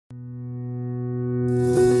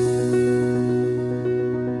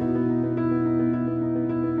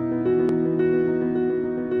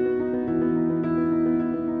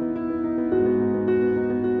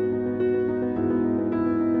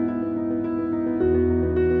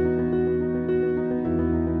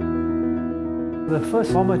The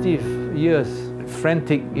first formative years,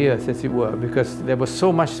 frantic years as it were, because there was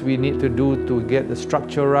so much we need to do to get the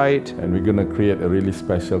structure right. And we're going to create a really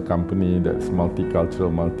special company that's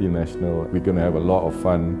multicultural, multinational. We're going to have a lot of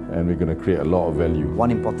fun and we're going to create a lot of value.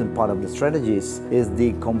 One important part of the strategies is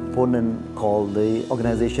the component called the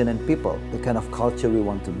organization and people. The kind of culture we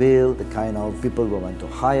want to build, the kind of people we want to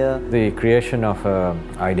hire. The creation of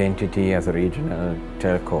an identity as a regional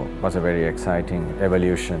telco was a very exciting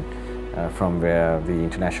evolution from where the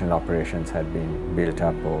international operations had been built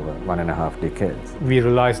up over 1.5 decades. We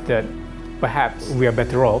realized that perhaps we are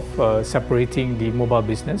better off separating the mobile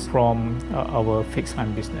business from our fixed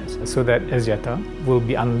line business so that Axiata will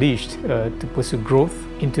be unleashed to pursue growth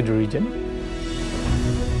into the region.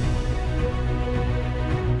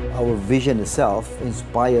 Our vision itself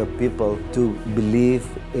inspires people to believe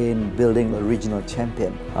in building a regional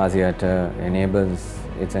champion. Axiata enables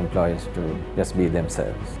its employees to just be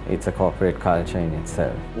themselves. It's a corporate culture in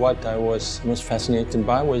itself. What I was most fascinated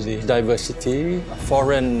by was the diversity,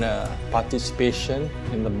 foreign participation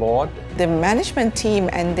in the board. The management team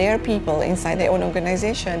and their people inside their own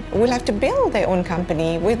organization will have to build their own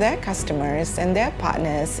company with their customers and their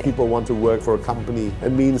partners. People want to work for a company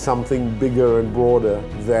and mean something bigger and broader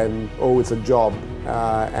than, oh, it's a job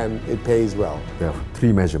and it pays well. We have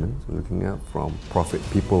 3 measurements we're looking at from profit,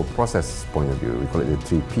 people, process point of view. We call it the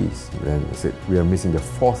 3 Ps. Then I said we are missing the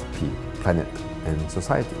 4th P, planet and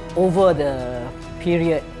society. Over the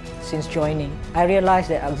period since joining, I realized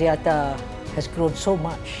that Axiata has grown so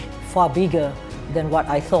much, far bigger than what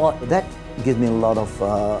I thought. That gives me a lot of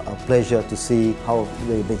pleasure to see how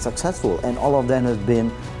they've been successful, and all of them have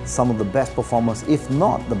been some of the best performers, if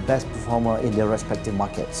not the best performer in their respective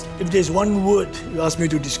markets. If there's one word you ask me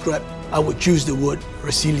to describe, I would choose the word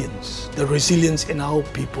resilience. The resilience in our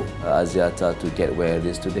people. Axiata to get where it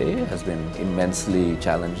is today has been immensely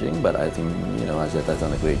challenging, but I think Axiata has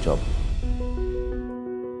done a great job.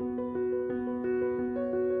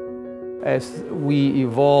 As we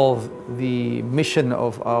evolve the mission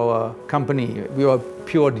of our company, we are a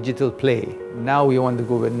pure digital play. Now we want to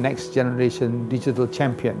go with next generation digital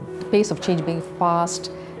champion. The pace of change being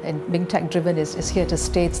fast and being tech-driven is here to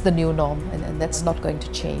stay. It's the new norm, and that's not going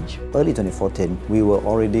to change. Early 2014, we were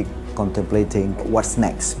already contemplating what's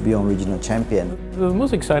next beyond regional champion. The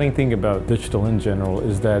most exciting thing about digital in general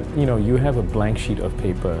is that you have a blank sheet of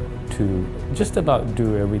paper to just about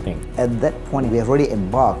do everything. At that point, we have already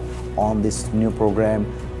embarked on this new program,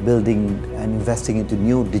 building and investing into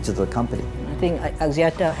new digital company. I think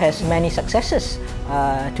Axiata has many successes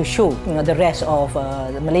to show the rest of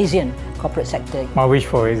the Malaysian corporate sector. My wish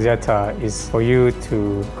for Axiata is for you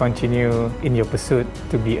to continue in your pursuit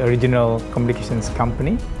to be a regional communications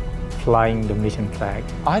company flying the Malaysian flag.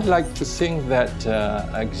 I'd like to think that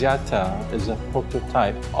Axiata is a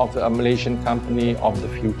prototype of a Malaysian company of the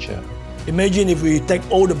future. Imagine if we take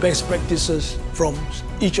all the best practices from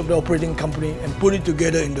each of the operating company and put it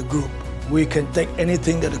together in the group. We can take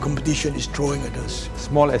anything that the competition is throwing at us.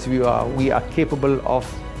 Small as we are capable of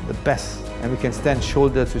the best, and we can stand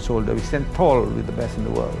shoulder to shoulder. We stand tall with the best in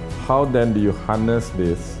the world. How then do you harness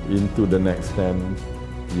this into the next 10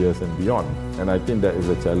 years and beyond? And I think that is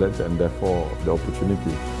a challenge and therefore the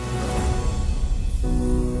opportunity.